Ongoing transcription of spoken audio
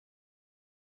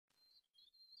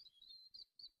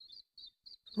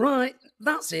Right,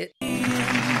 that's it.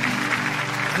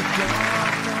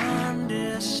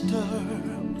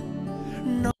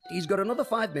 He's got another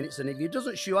 5 minutes, and if he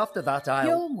doesn't shoo after that,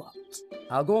 You'll what?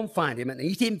 I'll go and find him and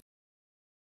eat him.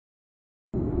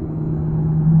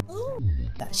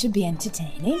 That should be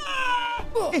entertaining.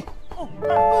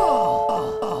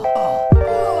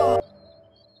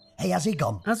 Hey, has he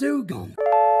gone? Has who gone?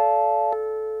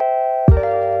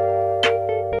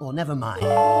 Oh, never mind.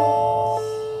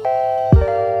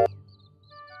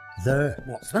 There.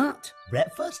 What's that?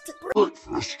 Breakfast?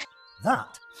 Breakfast?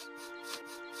 That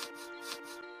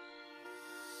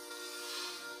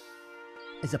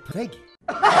is a pig.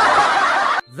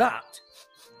 That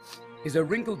is a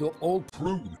wrinkled up old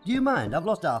prune. Do you mind? I've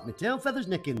lost half my tail feathers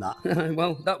nicking that.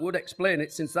 Well, that would explain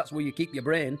it, since that's where you keep your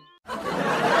brain. It's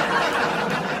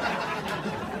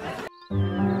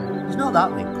not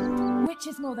that wrinkled. Which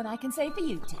is more than I can say for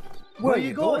you two. Where are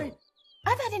you going?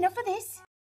 I've had enough of this.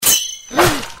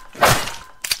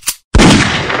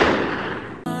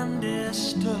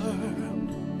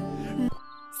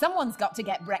 Someone's got to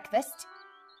get breakfast.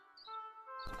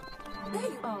 There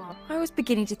you are. I was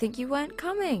beginning to think you weren't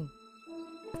coming.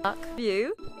 Luck,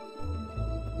 you?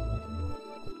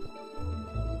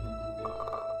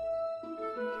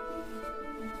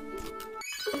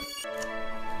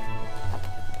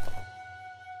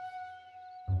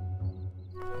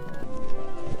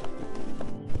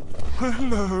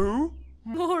 Hello?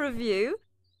 More of you?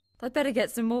 I'd better get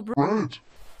some more bread.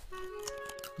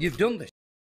 You've done this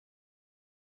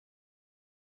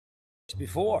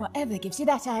before. Whatever gives you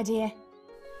that idea.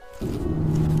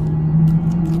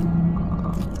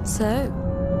 So,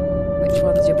 which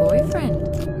one's your boyfriend?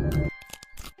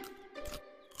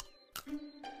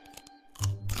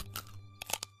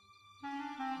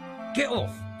 Get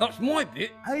off! That's my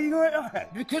bit. How you going to it?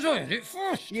 Because I had it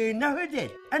first. You never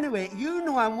did. Anyway, you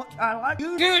know how much I like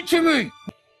you. Give it to me!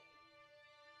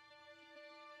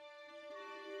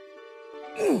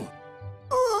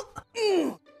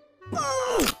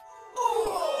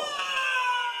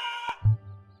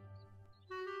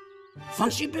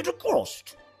 Fancy a bit of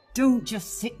crust? Don't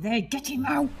just sit there, get him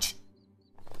out.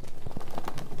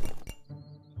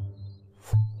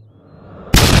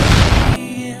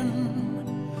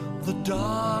 The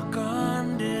dark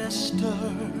undisturbed.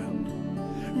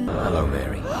 Hello,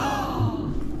 Mary.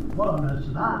 What on earth's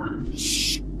that?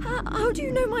 Shh! How do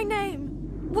you know my name?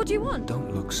 What do you want?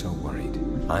 Don't look so worried.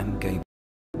 I'm Gabe.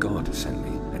 God sent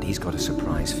me, and he's got a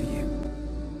surprise for you.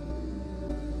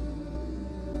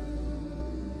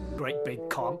 Great big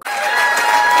conk.